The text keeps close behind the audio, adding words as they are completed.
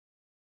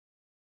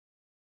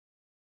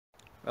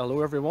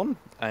Hello everyone,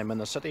 I'm in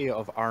the city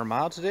of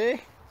Armagh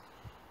today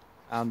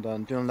and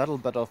I'm doing a little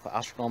bit of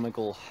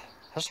astronomical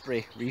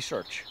history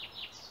research.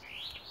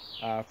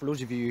 For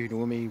those of you who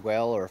know me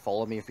well or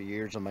follow me for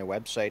years on my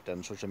website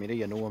and social media,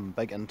 you know I'm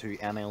big into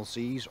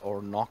NLCs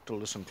or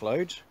Noctilucent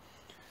clouds.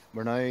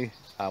 We're now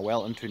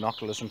well into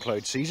Noctilucent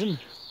cloud season,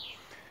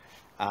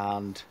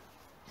 and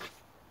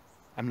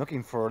I'm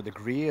looking for the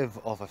grave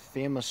of a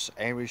famous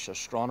Irish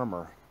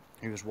astronomer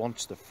who was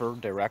once the third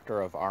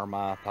director of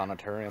Armagh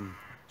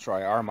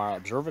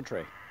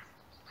Observatory.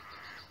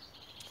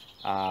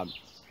 If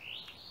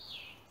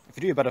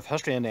you do a bit of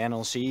history in the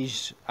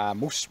NLCs,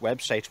 most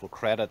websites will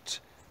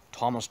credit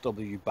Thomas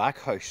W.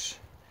 Backhouse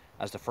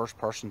as the first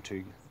person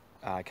to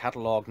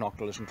catalogue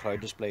Noctilucent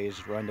cloud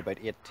displays around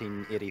about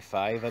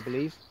 1885, I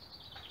believe.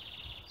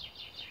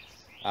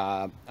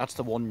 That's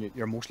the one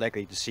you're most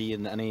likely to see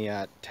in any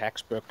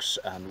textbooks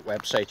and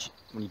websites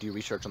when you do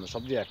research on the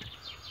subject.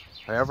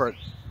 However,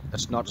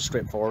 it's not as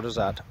straightforward as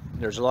that.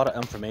 There's a lot of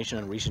information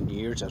in recent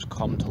years that's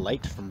come to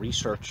light from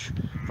research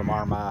from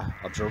Armagh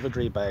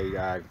Observatory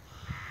by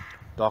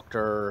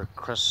Dr.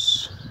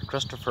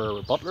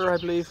 Christopher Butler, I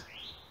believe,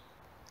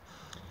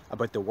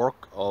 about the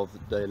work of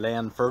the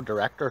then third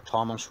director,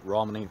 Thomas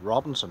Romney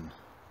Robsinon.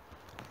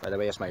 By the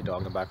way, it's my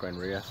dog in the background,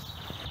 Rhea.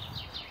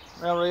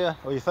 Well, Rhea,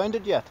 have you found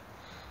it yet?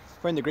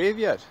 Found the grave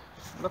yet?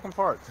 I'm looking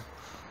for it.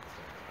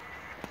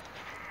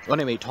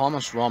 Anyway,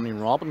 Thomas Romney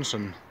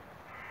Robsinon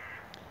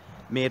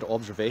made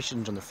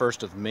observations on the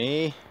 1st of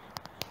May,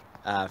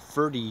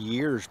 30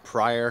 years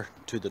prior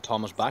to the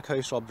Thomas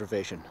Backhouse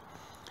observation,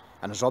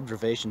 and his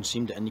observations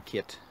seemed to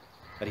indicate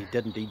that he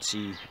did indeed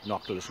see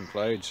Noctilucent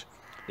clouds.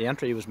 The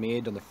entry was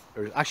made on there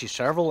were actually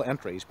several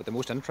entries, but the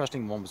most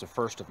interesting one was the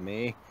 1st of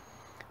May,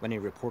 when he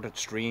reported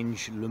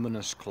strange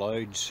luminous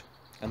clouds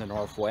in the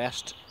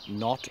northwest,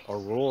 not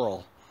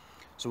auroral.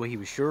 So he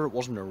was sure it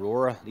wasn't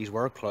aurora. These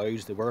were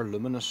clouds, they were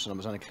luminous, and it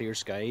was in a clear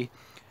sky.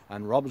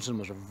 And Robinson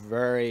was a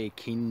very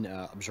keen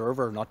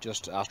observer, not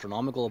just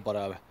astronomical, but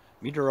a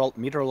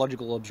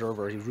meteorological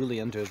observer. He was really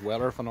into his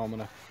weather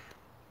phenomena.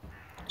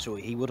 So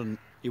he wouldn't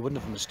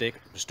have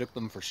mistook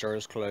them for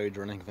cirrus clouds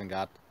or anything like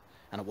that.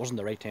 And it wasn't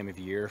the right time of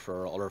year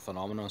for other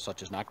phenomena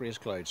such as nacreous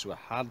clouds. So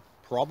it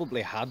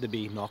probably had to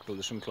be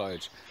Noctilucent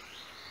clouds.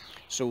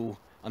 So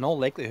in all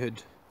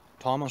likelihood,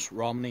 Thomas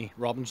Romney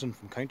Robsinon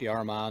from County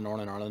Armagh,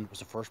 Northern Ireland, was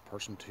the first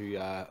person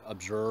to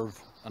observe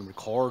and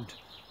record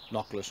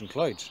Noctilucent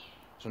clouds.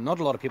 So not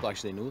a lot of people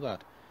actually know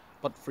that.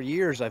 But for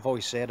years I've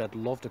always said I'd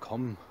love to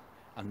come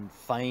and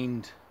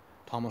find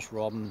Thomas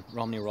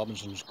Romney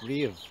Robson's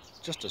grave,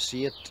 just to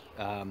see it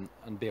and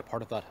be a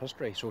part of that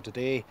history. So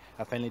today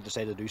I finally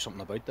decided to do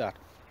something about that.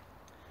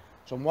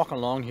 So I'm walking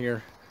along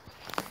here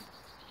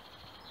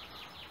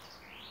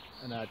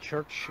in a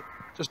church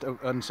just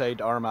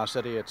inside Armagh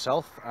city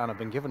itself, and I've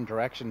been given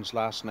directions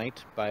last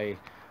night by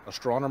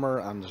astronomer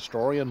and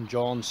historian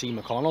John C.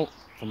 McConnell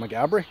from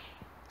McGabry,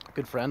 a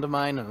good friend of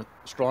mine, an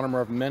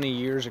astronomer of many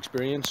years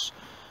experience.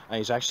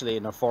 He's actually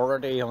an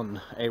authority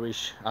on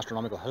Irish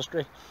astronomical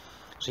history.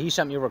 So he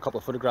sent me over a couple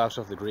of photographs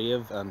of the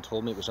grave and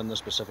told me it was in this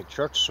specific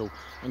church. So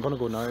I'm going to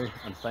go now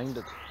and find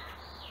it,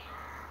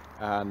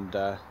 and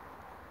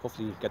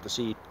hopefully get to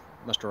see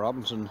Mr.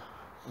 Robinson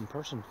in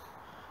person.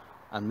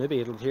 And maybe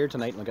it'll be here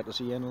tonight and I'll get to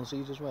see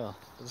NLCs as well.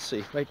 Let's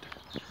see. Right,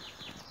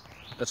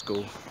 let's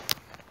go.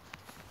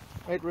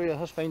 Right, Rhea,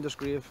 let's find this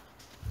grave.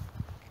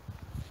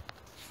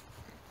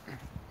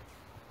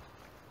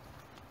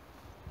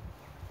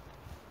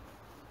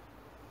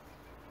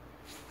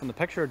 From the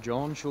picture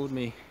John showed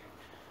me,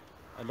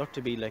 it looked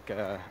to be like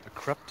a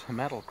crypt, a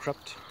metal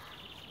crypt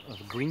of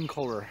a green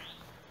colour.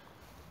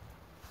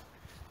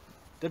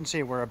 Didn't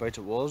say whereabouts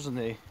it was in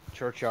the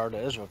churchyard.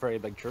 It is a very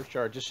big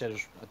churchyard, just said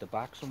it's at the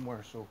back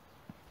somewhere, so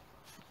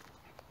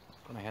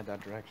I'm gonna head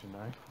that direction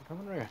now. Come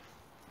on, Rhea.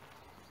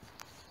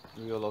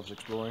 Rhea loves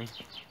exploring.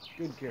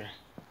 Good gear.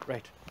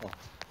 Right,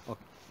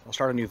 I'll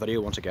start a new video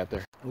once I get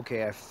there.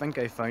 Okay, I think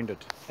I found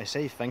it. I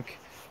say think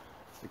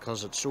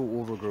because it's so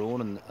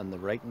overgrown and the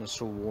writing is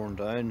so worn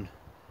down.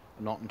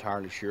 I'm not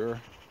entirely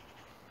sure.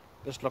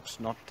 This looks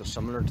not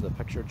dissimilar to the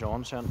picture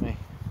John sent me.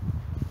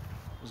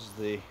 This is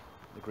the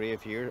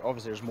grave here.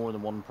 Obviously there's more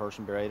than one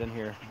person buried in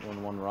here, more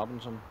than one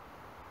Robinson.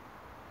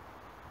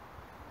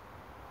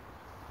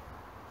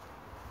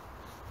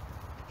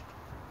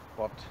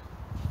 But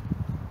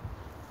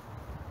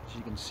as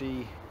you can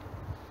see,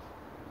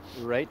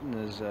 the writing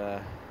is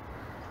go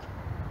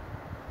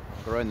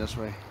around this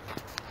way.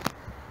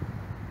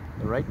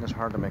 The writing is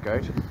hard to make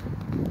out.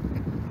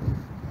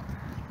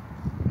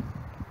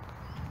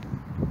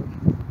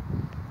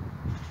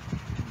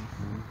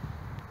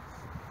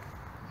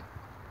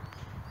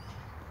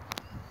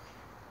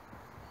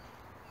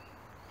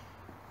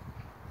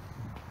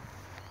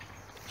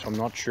 So I'm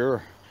not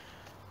sure,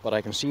 but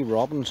I can see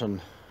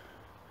Robinson.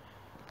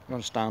 I'm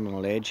going to stand on a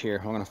ledge here.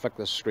 I'm going to flick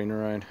this screen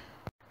around.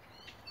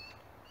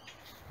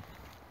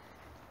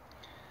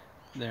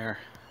 There.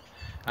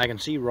 I can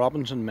see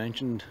Robinson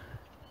mentioned.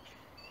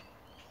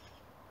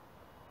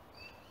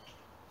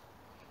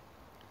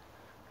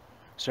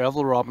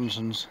 Several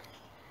Robinsons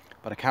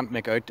but I can't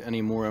make out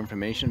any more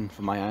information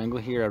from my angle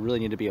here. I really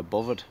need to be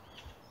above it,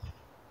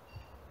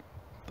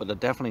 but it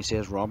definitely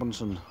says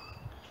Robinson.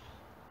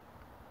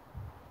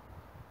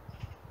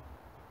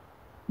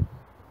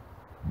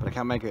 But I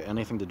can't make out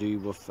anything to do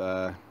with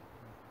the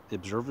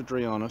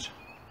observatory on it.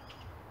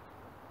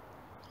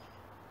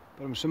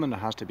 But I'm assuming that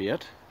has to be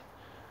it.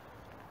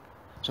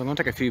 So I'm going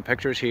to take a few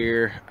pictures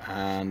here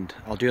and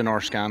I'll do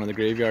another scan of the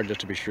graveyard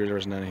just to be sure there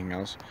isn't anything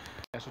else.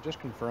 Yeah, so just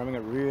confirming it,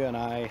 Rhea and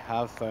I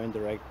have found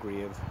the right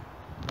grave.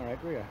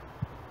 Alright Rhea,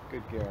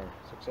 good girl,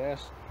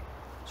 success.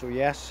 So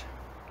yes,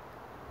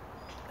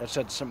 it's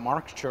at St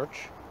Mark's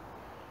Church.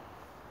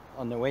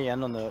 On the way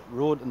in, on the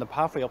road, in the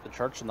pathway up the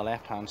church on the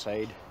left hand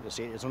side, you'll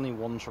see it's only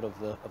one sort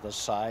of this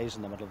size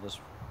in the middle of this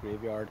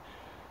graveyard.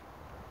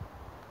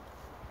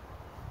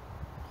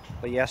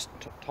 But yes,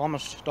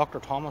 Dr.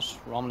 Thomas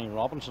Romney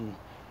Robsinon,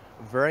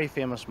 a very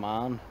famous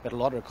man, made a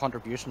lot of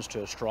contributions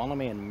to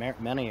astronomy in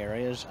many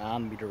areas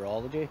and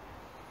meteorology.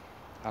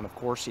 And of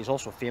course, he's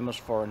also famous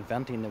for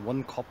inventing the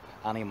 1 cup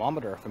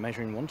anemometer for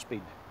measuring wind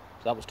speed.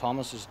 So that was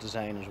Thomas's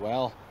design as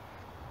well.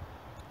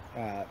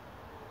 A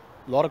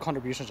lot of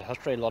contributions to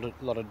history, a lot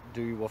to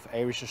do with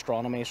Irish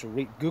astronomy. So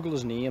Google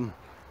his name,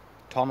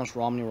 Thomas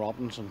Romney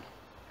Robsinon,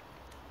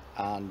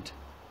 and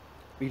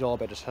read all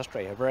about his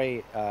history. A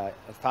very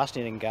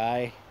fascinating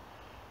guy,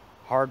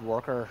 hard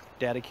worker,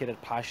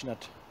 dedicated,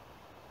 passionate,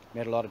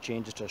 made a lot of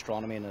changes to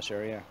astronomy in this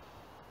area,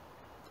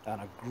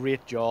 and a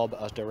great job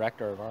as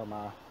director of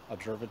Armagh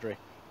Observatory.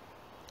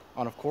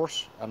 And of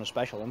course, and a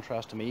special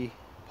interest to me,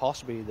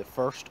 possibly the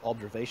first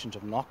observations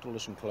of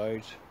Noctilucent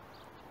clouds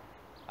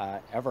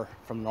ever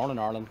from Northern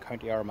Ireland,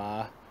 County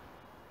Armagh,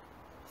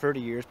 30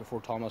 years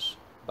before Thomas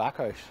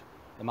Backhouse,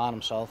 the man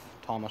himself,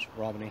 Thomas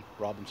Romney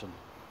Robsinon.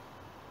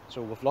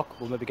 So with luck,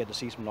 we'll maybe get to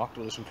see some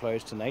Noctilucent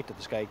clouds tonight if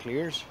the sky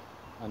clears,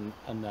 and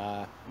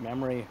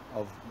memory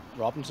of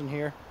Robinson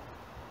here.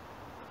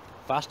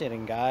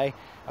 Fascinating guy.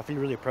 I feel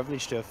really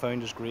privileged to have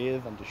found his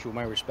grave and to show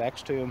my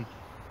respects to him,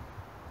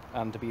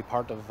 and to be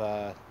part of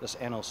this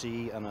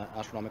NLC and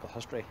astronomical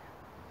history.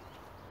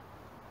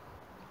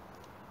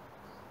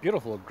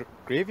 Beautiful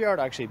graveyard,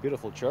 actually,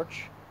 beautiful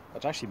church.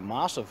 It's actually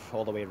massive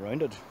all the way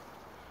around it.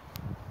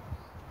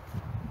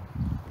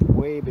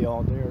 Way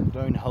beyond there,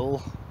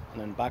 downhill,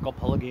 and then back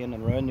uphill again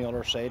and around the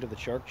other side of the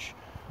church.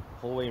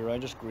 Whole way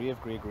around, just grave,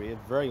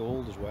 very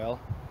old as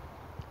well.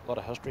 A lot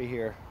of history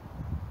here.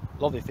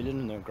 Lovely feeling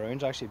in the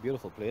grounds, actually a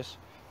beautiful place.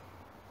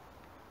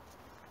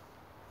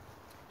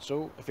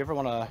 So if you ever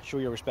want to show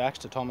your respects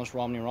to Thomas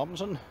Romney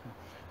Robsinon,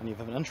 and you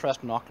have an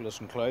interest in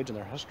Noctilucent clouds and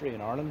their history in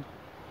Ireland,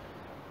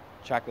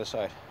 check this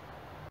out.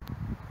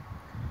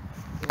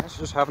 Yeah,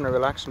 so just having a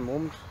relaxing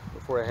moment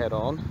before I head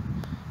on.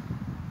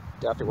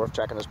 Definitely worth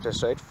checking this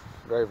place out.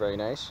 Very, very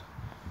nice.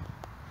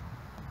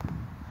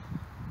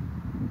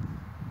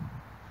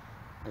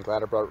 I'm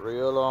glad I brought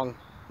Rio along,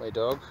 my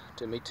dog,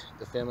 to meet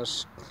the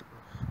famous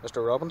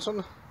Mr.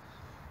 Robinson.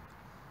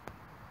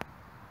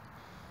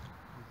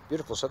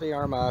 Beautiful city,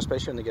 Armagh,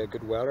 especially when they get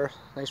good weather.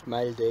 Nice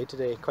mild day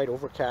today, quite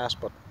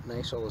overcast but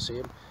nice all the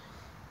same.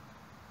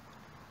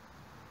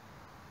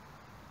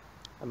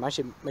 I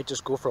might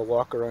just go for a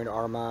walk around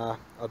Armagh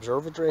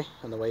Observatory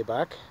on the way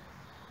back.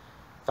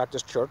 In fact,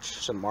 this church,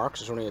 St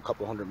Mark's, is only a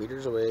couple of hundred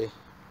metres away,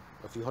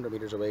 a few hundred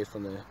metres away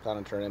from the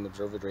Planetarium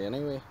Observatory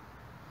anyway.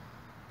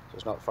 So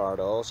it's not far at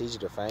all, it's easy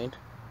to find.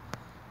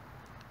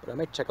 But I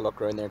might take a look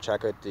around there and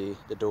check out the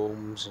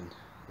domes and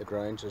the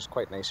grounds. It's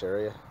quite a nice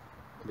area.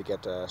 Maybe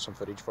get some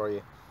footage for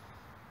you.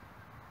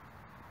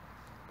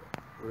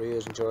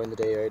 Rhea's enjoying the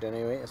day out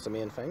anyway, that's the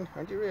main thing,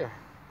 aren't you, Rhea?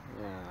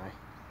 Yeah.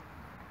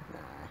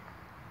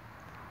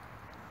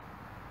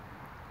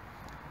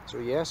 So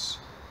yes,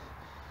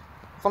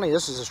 funny,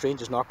 this is the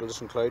strangest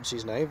Noctilucent cloud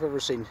season I've ever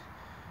seen.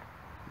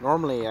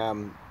 Normally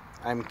I'm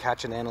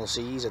catching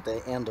NLCs at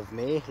the end of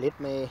May, late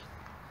May,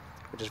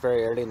 which is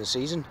very early in the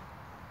season.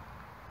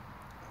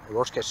 The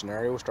worst case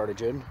scenario, start of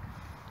June,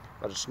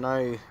 but it's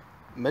now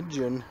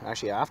mid-June,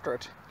 actually after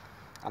it,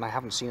 and I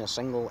haven't seen a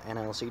single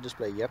NLC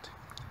display yet.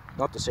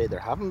 Not to say there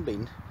haven't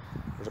been.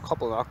 There's a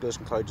couple of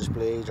Noctilucent cloud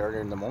displays earlier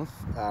in the month,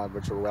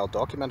 which were well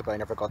documented, but I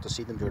never got to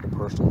see them due to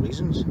personal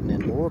reasons, and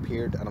then more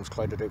appeared and I was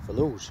clouded out for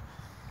those.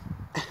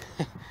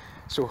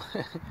 So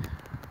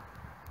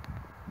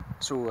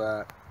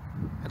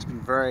it's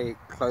been very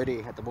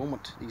cloudy at the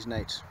moment these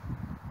nights.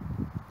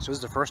 So this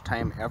is the first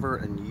time ever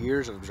in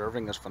years of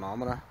observing this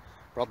phenomena,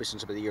 probably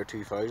since about the year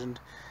 2000,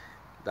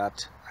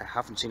 that I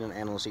haven't seen an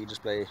NLC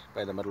display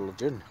by the middle of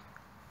June.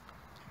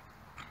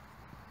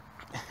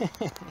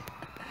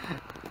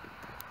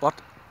 But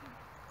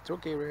it's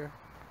okay, Rhea.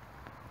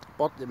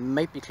 But there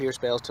might be clear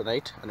spells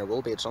tonight, and there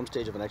will be at some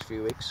stage of the next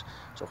few weeks.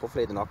 So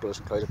hopefully the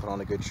Noctilucent clouds will put on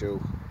a good show.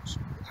 It's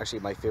actually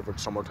my favourite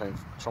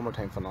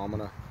summertime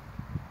phenomena.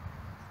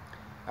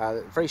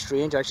 Very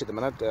strange actually at the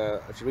minute.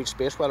 If you read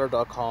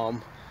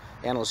spaceweather.com,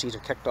 NLCs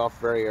have kicked off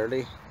very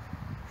early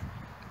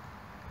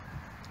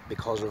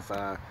because of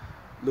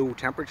low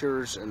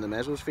temperatures in the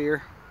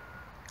mesosphere.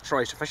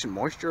 Sorry, sufficient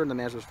moisture in the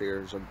mesosphere.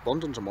 There's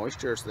abundance of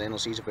moisture, so the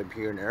NLCs have been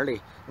appearing early.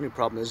 The only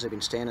problem is they've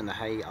been staying in the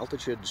high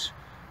altitudes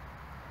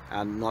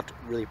and not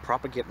really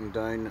propagating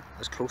down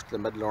as close to the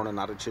mid-Lorna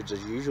latitudes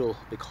as usual,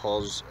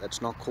 because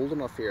it's not cold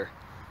enough here.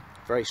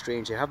 Very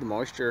strange. They have the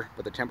moisture,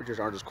 but the temperatures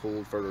aren't as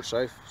cold further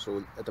south,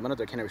 so at the minute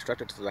they're kind of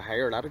restricted to the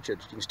higher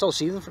latitudes. You can still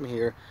see them from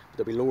here, but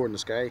they'll be lower in the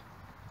sky.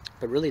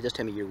 But really this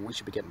time of year we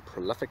should be getting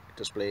prolific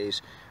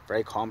displays,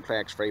 very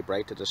complex, very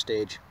bright at this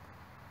stage.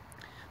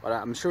 But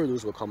I'm sure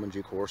those will come in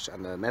due course,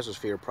 and the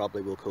mesosphere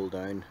probably will cool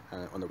down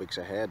on the weeks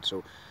ahead.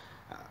 So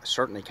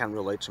certainly can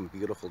rule out some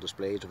beautiful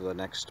displays over the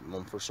next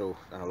month or so,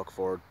 and I look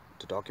forward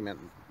to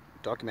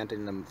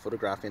documenting them,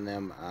 photographing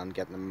them, and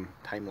getting them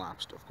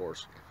time-lapsed, of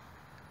course.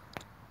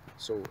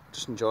 So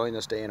just enjoying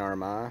this day in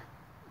Armagh.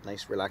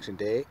 Nice relaxing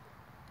day.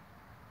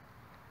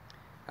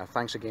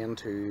 Thanks again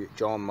to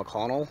John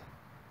McConnell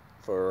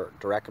for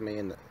directing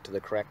me to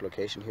the correct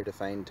location here to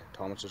find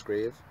Thomas's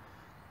grave.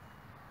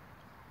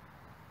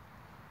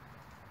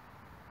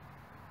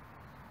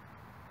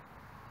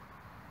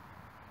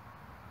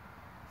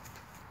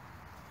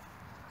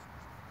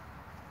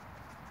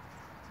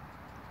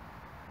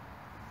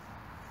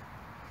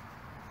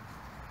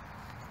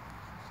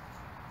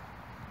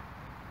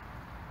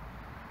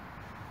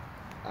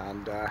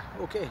 And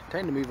okay,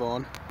 time to move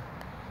on.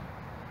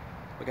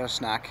 We got a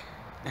snack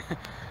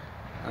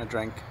and a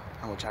drink,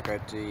 and we'll check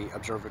out the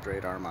observatory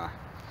at Armagh.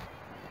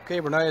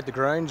 Okay, we're now at the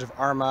grounds of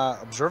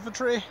Armagh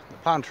Observatory. The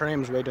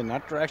planetarium's way down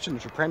that direction.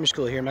 There's a primary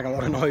school here making a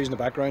lot of noise in the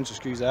background, so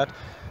excuse that.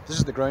 This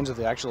is the grounds of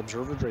the actual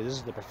observatory. This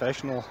is the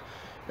professional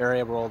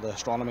area where all the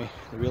astronomy,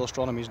 the real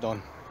astronomy, is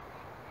done.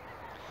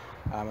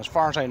 As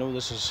far as I know,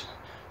 this is,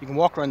 you can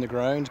walk around the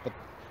grounds, but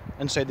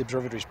inside the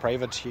observatory is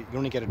private. You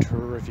only get a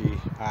tour if you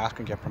ask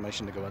and get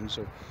permission to go in.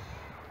 So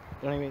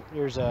anyway,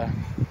 here's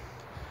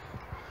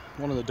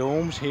one of the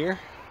domes here,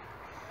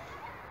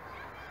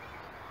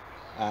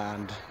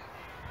 and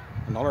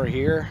another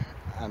here,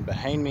 and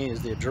behind me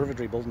is the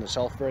observatory building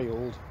itself, very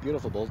old,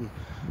 beautiful building.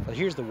 But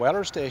here's the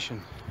weather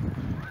station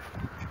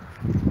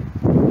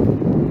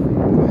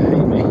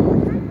behind me.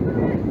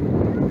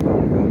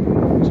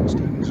 Some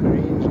steaming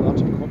screens,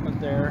 lots of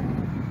equipment there,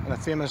 and a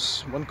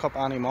famous 1 cup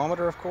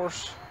anemometer, of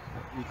course.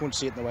 You can't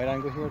see it in the wide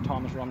angle here.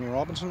 Thomas Romney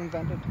Robsinon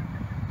invented.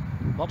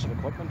 Lots of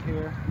equipment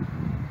here,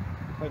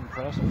 quite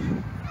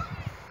impressive.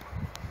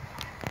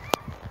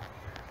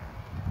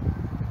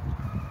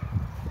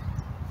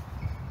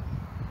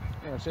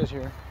 Yeah, it says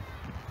here,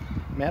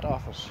 Met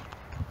Office.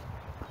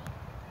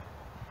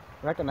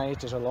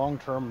 Recognised as a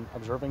long-term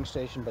observing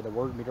station by the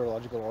World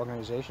Meteorological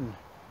Organization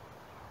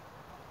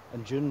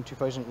in June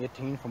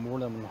 2018 for more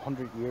than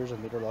 100 years of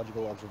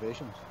meteorological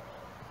observations.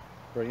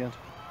 Brilliant.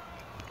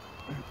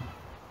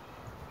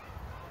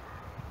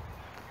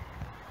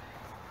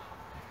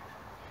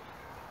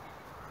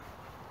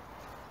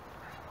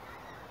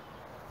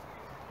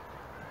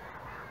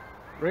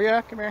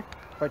 Rhea, come here.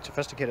 Quite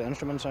sophisticated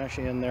instruments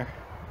actually in there.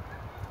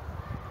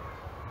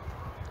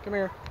 Come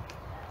here.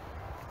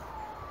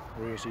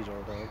 Rhea sees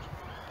our dogs.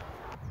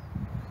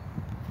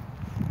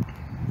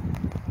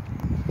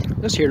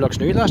 This here looks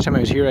new. Last time I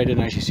was here I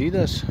didn't actually see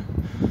this.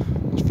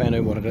 Let's find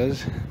out what it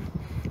is.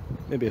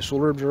 Maybe a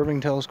solar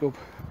observing telescope.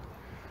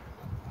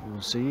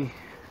 We'll see.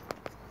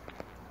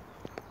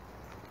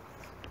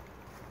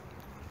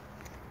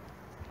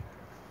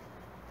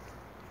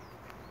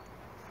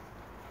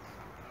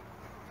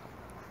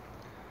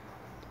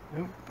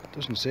 Nope, it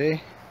doesn't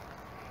say.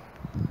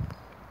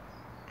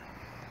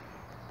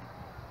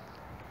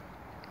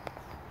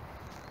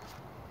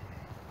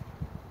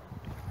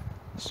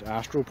 It's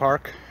Astro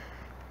Park,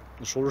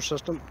 the solar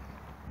system.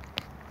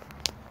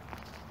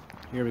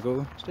 Here we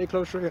go. Stay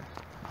close to it.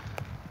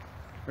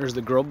 There's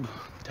the Grub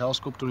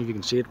telescope. Don't know if you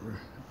can see it.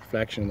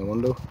 Reflection in the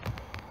window.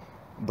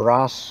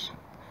 Brass,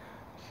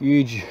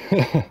 huge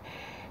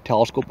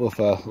telescope with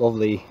a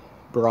lovely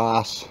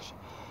brass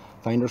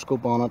finder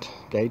scope on it,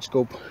 guide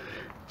scope.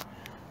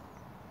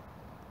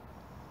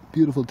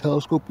 Beautiful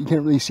telescope. You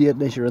can't really see it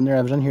unless you're in there.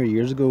 I was in here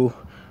years ago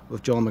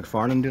with John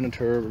McFarlane doing a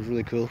tour. It was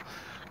really cool.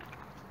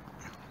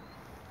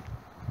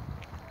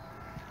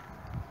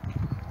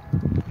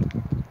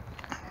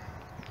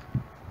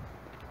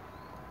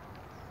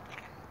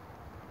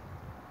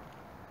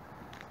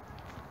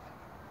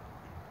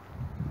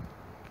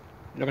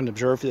 You're looking to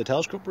observe through the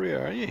telescope, Rhea,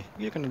 are you?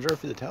 You can observe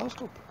through the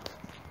telescope.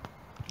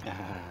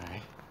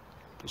 Aye.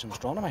 Do some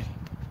astronomy.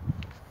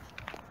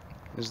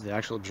 This is the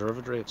actual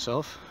observatory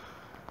itself.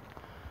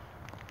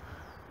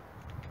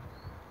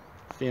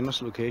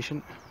 Famous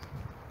location.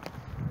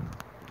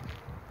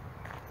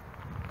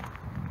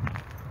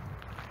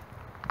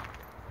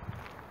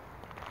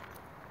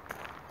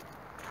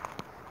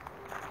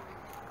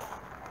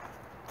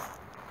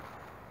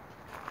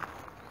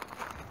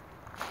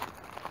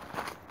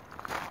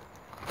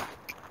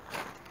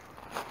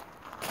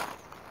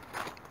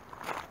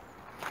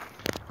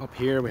 Up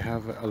here we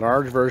have a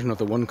large version of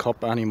the 1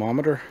 cup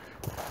anemometer.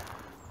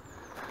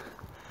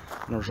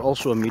 And there's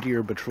also a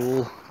meteor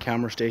patrol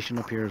camera station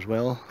up here as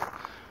well.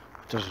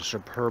 It does a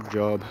superb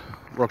job.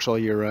 Works all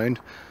year round.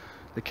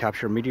 They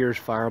capture meteors,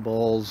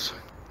 fireballs,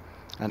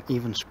 and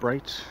even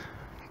sprites.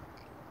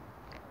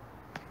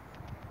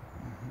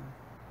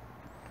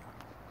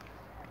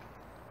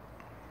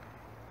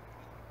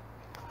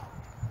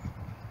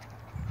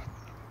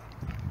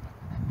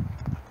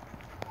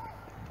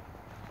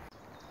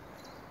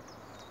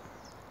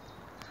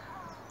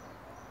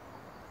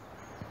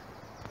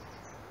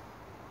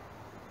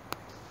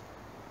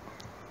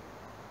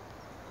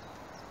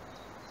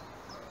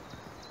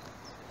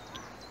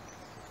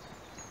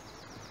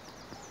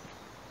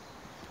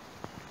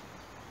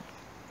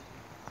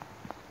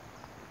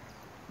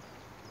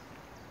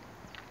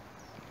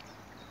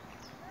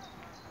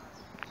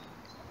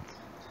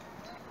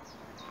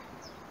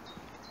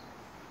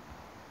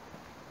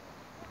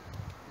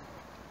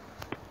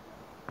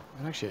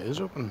 Actually, it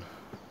is open.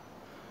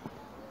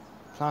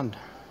 Planned.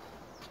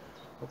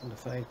 Open to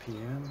 5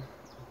 PM.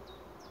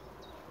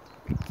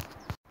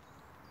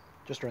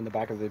 Just around the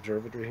back of the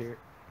observatory here.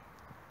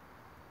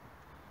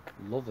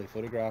 Lovely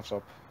photographs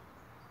up.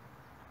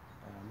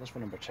 This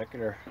one in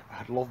particular,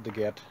 I'd love to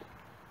get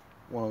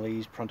one of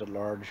these printed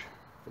large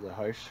for the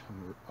house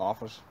and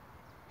office.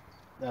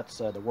 That's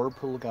the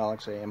Whirlpool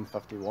Galaxy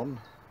M51.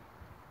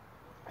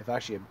 I've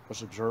actually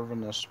was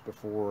observing this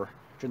before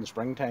during the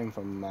springtime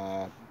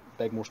from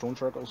big more stone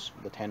circles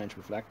with a 10-inch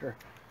reflector.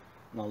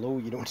 And although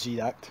you don't see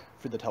that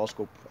through the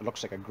telescope, it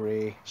looks like a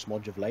grey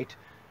smudge of light.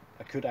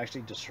 I could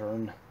actually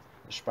discern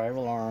the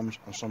spiral arms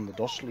and some of the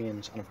dust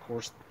lanes, and of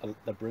course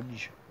the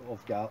bridge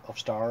of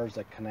stars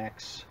that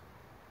connects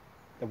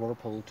the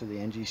Whirlpool to the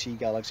NGC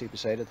galaxy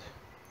beside it.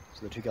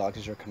 So the two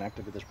galaxies are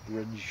connected with this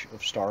bridge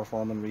of star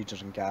forming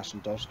regions and gas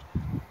and dust.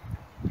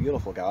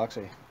 Beautiful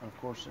galaxy. And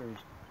of course there's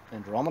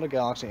Andromeda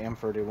Galaxy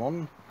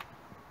M31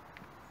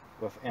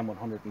 with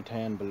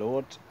M110 below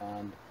it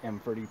and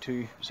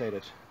M32 beside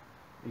it.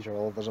 These are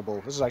all visible.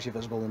 This is actually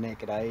visible with the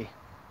naked eye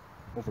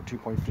over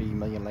 2.3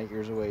 million light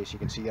years away, so you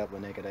can see that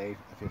with the naked eye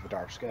if you have a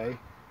dark sky.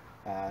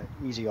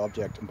 Easy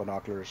object in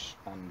binoculars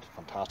and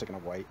fantastic in a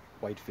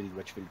wide field,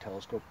 rich field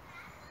telescope.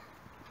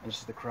 And this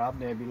is the Crab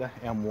Nebula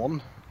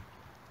M1,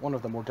 one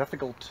of the more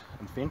difficult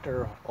and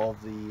fainter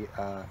of the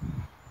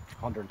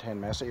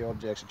 110 Messier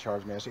objects that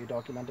Charles Messier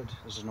documented.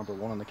 This is number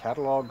 1 in the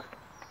catalogue.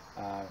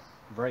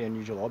 Very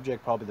unusual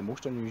object, probably the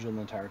most unusual in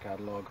the entire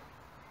catalogue.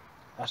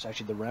 That's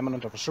actually the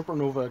remnant of a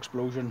supernova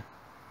explosion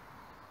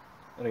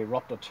that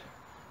erupted.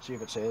 See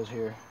if it says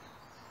here.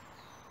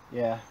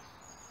 Yeah,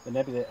 the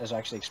nebula is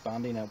actually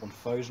expanding at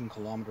 1,000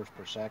 kilometers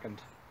per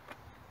second.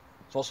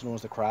 It's also known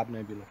as the Crab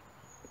Nebula.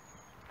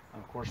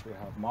 And of course we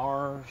have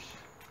Mars,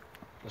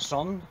 the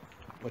Sun,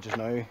 which is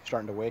now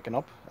starting to waken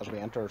up as we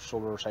enter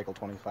solar cycle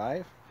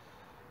 25.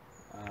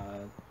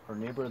 Our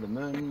neighbour, the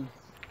Moon, and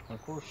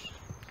of course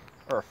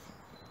Earth.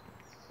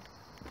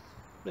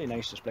 Really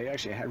nice display.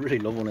 Actually, I really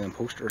love one of them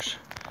posters.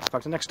 In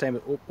fact, the next time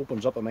it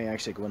opens up, I may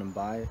actually go in and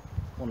buy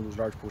one of those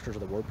large posters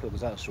of the Whirlpool,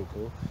 because that is so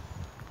cool.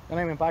 And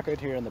I'm back out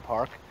here in the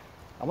park.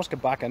 I must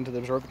get back into the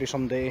observatory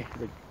someday,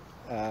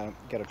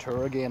 get a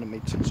tour again and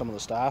meet some of the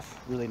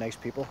staff. Really nice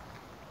people.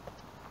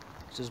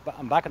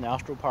 I'm back in the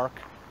Astro Park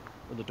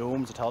where the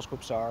domes, the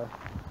telescopes are.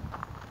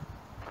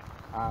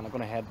 And I'm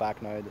going to head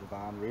back now to the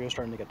van. Rio's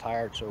starting to get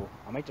tired, so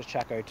I might just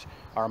check out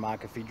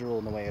Armagh Cathedral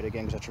on the way out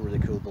again, because that's a really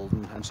cool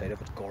building inside of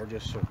it. It's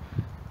gorgeous, so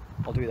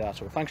I'll do that.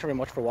 So thanks very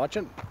much for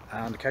watching,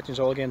 and catch you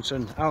all again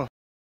soon.